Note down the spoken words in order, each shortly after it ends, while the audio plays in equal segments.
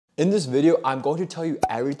In this video, I'm going to tell you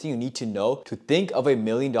everything you need to know to think of $1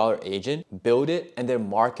 million agent, build it, and then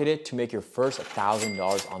market it to make your first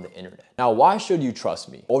 $1,000 on the internet. Now, why should you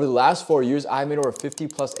trust me? Over the last 4 years, I've made over 50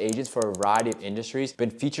 plus agents for a variety of industries,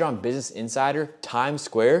 been featured on Business Insider, Times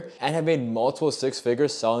Square, and have made multiple six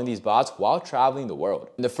figures selling these bots while traveling the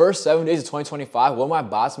world. In the first 7 days of 2025, one of my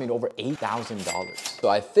bots made over $8,000. So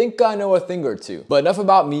I think I know a thing or two. But enough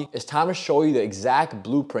about me, it's time to show you the exact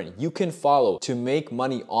blueprint you can follow to make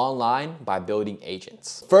money online by building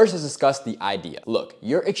agents. First, let's discuss the idea. Look,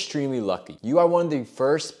 you're extremely lucky. You are one of the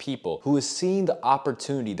first people who is seeing the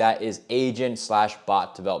opportunity that is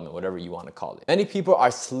agent/bot development, whatever you want to call it. Many people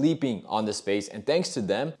are sleeping on this space, and thanks to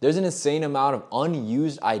them, there's an insane amount of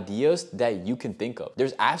unused ideas that you can think of.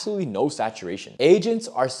 There's absolutely no saturation. Agents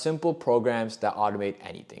are simple programs that automate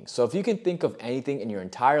anything. So if you can think of anything in your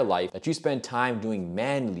entire life that you spend time doing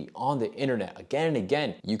manually on the internet again and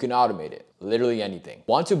again, you can automate it. Literally anything.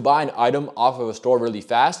 Want to buy an item off of a store really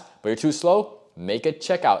fast, but you're too slow? Make a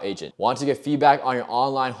checkout agent. Want to get feedback on your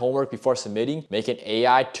online homework before submitting? Make an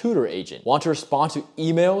AI tutor agent. Want to respond to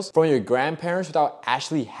emails from your grandparents without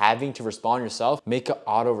actually having to respond yourself? Make an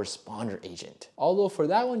autoresponder agent. Although for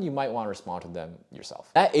that one, you might want to respond to them yourself.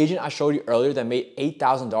 That agent I showed you earlier that made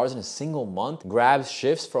 $8,000 in a single month grabs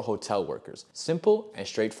shifts for hotel workers. Simple and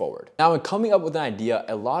straightforward. Now, when coming up with an idea,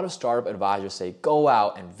 a lot of startup advisors say, go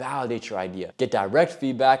out and validate your idea. Get direct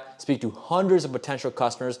feedback, speak to hundreds of potential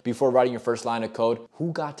customers before writing your first line of code.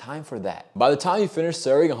 Who got time for that? By the time you finish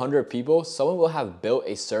surveying 100 people, someone will have built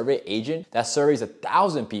a survey agent that surveys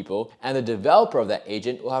 1,000 people, and the developer of that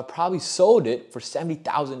agent will have probably sold it for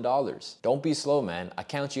 $70,000. Don't be slow, man. I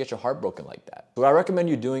can't let you get your heart broken like that. So what I recommend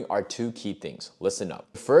you doing are two key things. Listen up.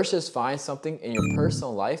 First is find something in your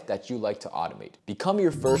personal life that you like to automate. Become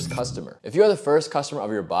your first customer. If you are the first customer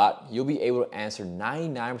of your bot, you'll be able to answer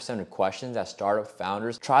 99% of questions that startup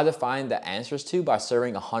founders try to find the answers to by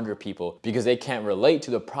surveying 100 people because they can't relate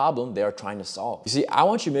to the problem they are trying to solve. You see, I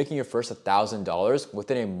want you making your first $1,000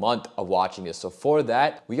 within a month of watching this. So for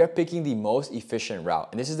that, we are picking the most efficient route.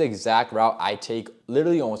 And this is the exact route I take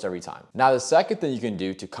literally almost every time. Now, the second thing you can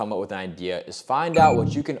do to come up with an idea is find out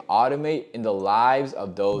what you can automate in the lives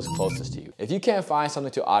of those closest to you. If you can't find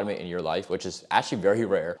something to automate in your life, which is actually very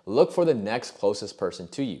rare, look for the next closest person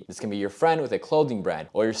to you. This can be your friend with a clothing brand,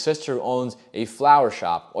 or your sister who owns a flower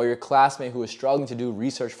shop, or your classmate who is struggling to do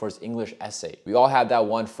research for his English essay. We all have that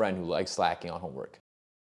one friend who likes slacking on homework.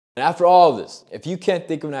 And after all of this, if you can't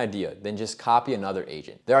think of an idea, then just copy another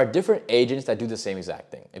agent. There are different agents that do the same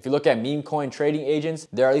exact thing. If you look at meme coin trading agents,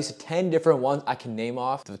 there are at least 10 different ones I can name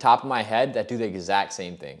off to the top of my head that do the exact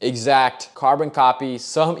same thing. Exact carbon copy,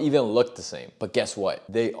 some even look the same. But guess what?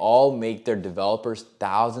 They all make their developers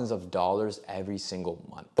thousands of dollars every single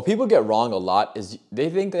month. What people get wrong a lot is they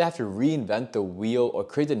think they have to reinvent the wheel or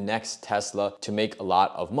create the next Tesla to make a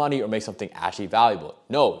lot of money or make something actually valuable.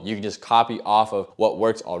 No, you can just copy off of what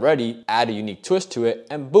works already, add a unique twist to it,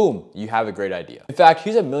 and boom, you have a great idea. In fact,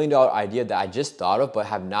 here's $1 million idea that I just thought of but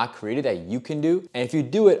have not created that you can do. And if you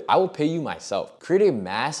do it, I will pay you myself. Create a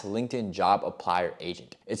mass LinkedIn job applier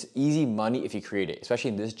agent. It's easy money if you create it, especially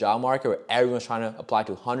in this job market where everyone's trying to apply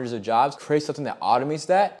to hundreds of jobs. Create something that automates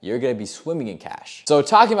that, you're gonna be swimming in cash. So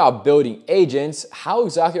talking about building agents, how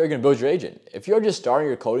exactly are you gonna build your agent? If you're just starting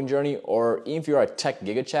your coding journey, or even if you're a tech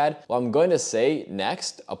giga chad, what I'm going to say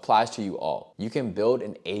next applies to you all. You can build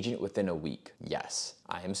an agent within a week. Yes,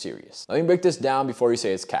 I am serious. Let me break this down before you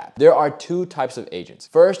say it's cap. There are two types of agents.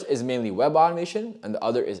 First is mainly web automation, and the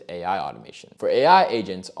other is AI automation. For AI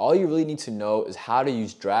agents, all you really need to know is how to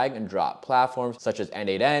use drag and drop platforms such as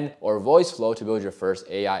N8N or VoiceFlow to build your first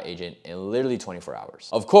AI agent in literally 24 hours.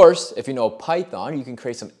 Of course, if you know Python, you can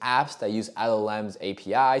create some apps that use LLM's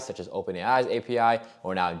APIs, such as OpenAI's API,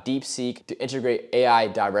 or now DeepSeek, to integrate AI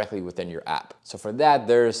directly within your app. So for that,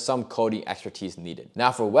 there's some coding expertise needed.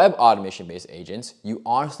 Now for web automation-based agents, you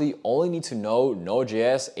honestly only need to know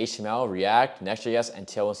Node.js, HTML, React, Next.js, and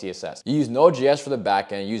Tailwind CSS. You use Node.js for the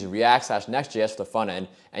backend, use React/Next.js for the front end,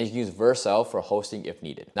 and you can use Vercel for hosting if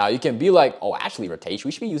needed. Now you can be like, oh, actually, Ritesh,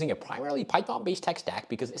 we should be using a primarily Python-based tech stack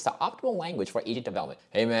because it's the optimal language for agent development.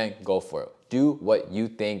 Hey man, go for it. Do what you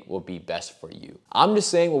think will be best for you. I'm just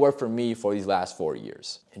saying what worked for me for these last 4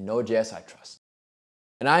 years. And Node.js I trust.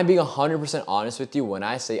 And I'm being 100% honest with you when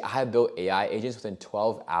I say I have built AI agents within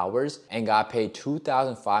 12 hours and got paid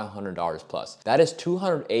 $2,500 plus. That is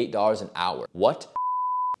 $208 an hour. What?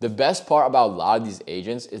 The best part about a lot of these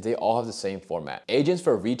agents is they all have the same format. Agents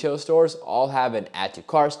for retail stores all have an add to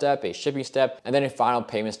cart step, a shipping step, and then a final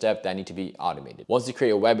payment step that need to be automated. Once you create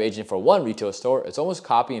a web agent for one retail store, it's almost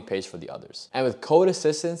copy and paste for the others. And with code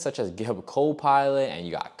assistants such as GitHub Copilot and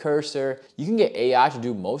you got Cursor, you can get AI to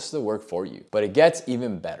do most of the work for you. But it gets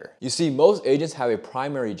even better. You see, most agents have a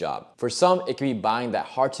primary job. For some, it can be buying that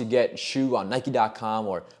hard to get shoe on Nike.com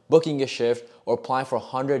or booking a shift or applying for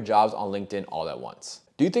 100 jobs on LinkedIn all at once.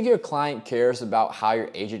 Do you think your client cares about how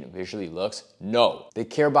your agent visually looks? No, they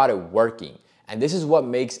care about it working. And this is what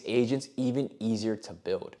makes agents even easier to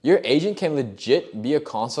build. Your agent can legit be a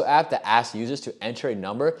console app that asks users to enter a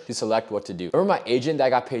number to select what to do. Remember my agent that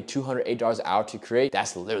got paid $208 an hour to create?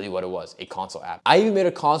 That's literally what it was, a console app. I even made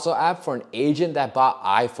a console app for an agent that bought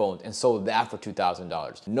iPhones and sold that for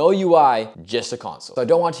 $2,000. No UI, just a console. So I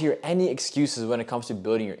don't want to hear any excuses when it comes to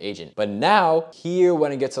building your agent. But now, here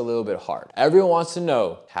when it gets a little bit hard. Everyone wants to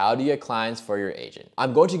know, how do you get clients for your agent?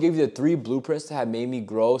 I'm going to give you the 3 blueprints that have made me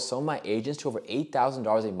grow some of my agents to over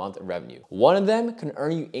 $8,000 a month in revenue. One of them can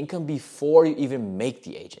earn you income before you even make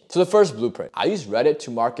the agent. So the first blueprint, I use Reddit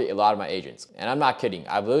to market a lot of my agents. And I'm not kidding.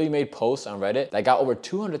 I've literally made posts on Reddit that got over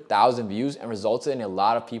 200,000 views and resulted in a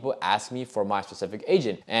lot of people asking me for my specific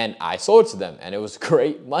agent. And I sold it to them and it was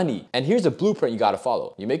great money. And here's a blueprint you gotta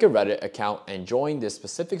follow. You make a Reddit account and join this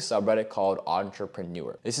specific subreddit called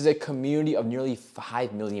Entrepreneur. This is a community of nearly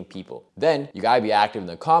 5 million people. Then you gotta be active in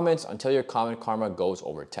the comments until your comment karma goes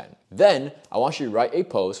over 10. Then I want you to write a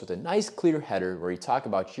post with a nice clear header where you talk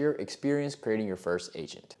about your experience creating your first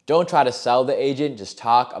agent. Don't try to sell the agent, just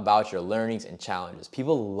talk about your learnings and challenges.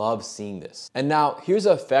 People love seeing this. And now here's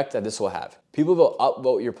the effect that this will have. People will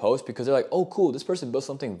upvote your post because they're like, oh cool, this person built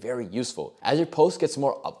something very useful. As your post gets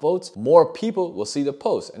more upvotes, more people will see the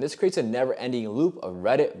post. And this creates a never-ending loop of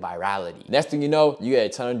Reddit virality. Next thing you know, you get a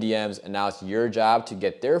ton of DMs and now it's your job to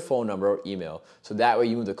get their phone number or email. So that way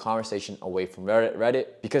you move the conversation away from Reddit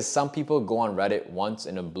because some people go on Reddit once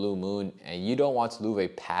in a blue moon and you don't want to lose a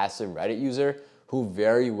passive Reddit user who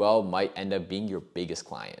very well might end up being your biggest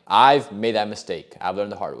client. I've made that mistake. I've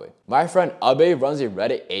learned the hard way. My friend Abe runs a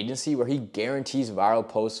Reddit agency where he guarantees viral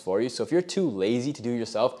posts for you. So if you're too lazy to do it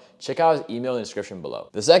yourself, check out his email in the description below.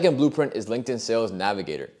 The second blueprint is LinkedIn Sales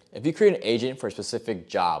Navigator. If you create an agent for a specific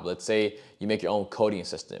job, let's say you make your own coding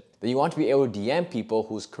assistant, then you want to be able to DM people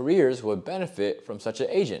whose careers would benefit from such an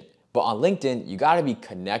agent. But on LinkedIn, you gotta be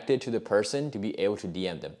connected to the person to be able to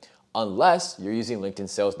DM them, unless you're using LinkedIn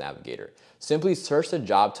Sales Navigator. Simply search the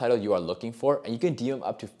job title you are looking for and you can DM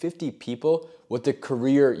up to 50 people with the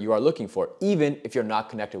career you are looking for, even if you're not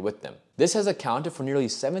connected with them. This has accounted for nearly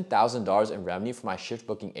 $7,000 in revenue for my shift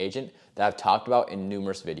booking agent that I've talked about in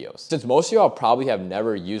numerous videos. Since most of y'all probably have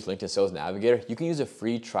never used LinkedIn Sales Navigator, you can use a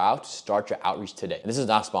free trial to start your outreach today. And this is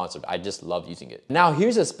not sponsored, I just love using it. Now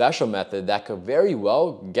here's a special method that could very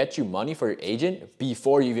well get you money for your agent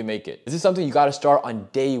before you even make it. This is something you gotta start on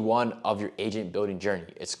day 1 of your agent building journey.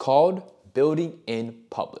 It's called building in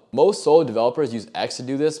public. Most solo developers use X to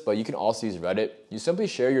do this, but you can also use Reddit. You simply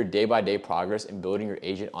share your day-by-day progress in building your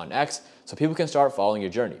agent on X so people can start following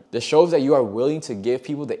your journey. This shows that you are willing to give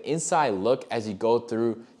people the inside look as you go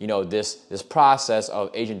through, this process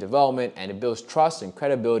of agent development, and it builds trust and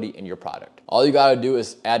credibility in your product. All you gotta do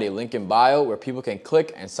is add a link in bio where people can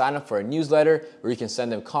click and sign up for a newsletter where you can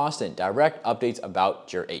send them constant direct updates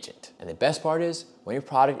about your agent. And the best part is, when your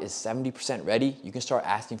product is 70% ready, you can start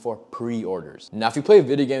asking for pre-orders. Now, if you play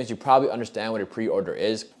video games, you probably understand what a pre-order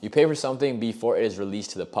is. You pay for something before it is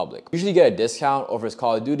released to the public. Usually you get a discount, or if it's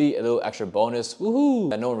Call of Duty, a little extra bonus,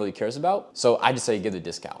 woohoo, that no one really cares about. So I just say give the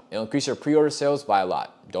discount. It'll increase your pre-order sales by a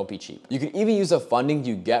lot. Don't be cheap. You can even use the funding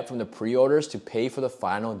you get from the pre-orders to pay for the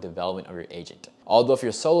final development of your agent. Although if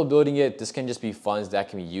you're solo building it, this can just be funds that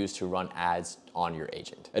can be used to run ads on your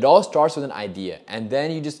agent. It all starts with an idea, and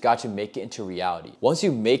then you just got to make it into reality. Once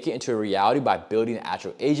you make it into a reality by building an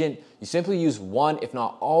actual agent, you simply use one, if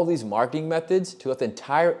not all these marketing methods to let the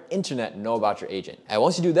entire internet know about your agent. And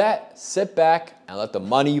once you do that, sit back and let the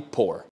money pour.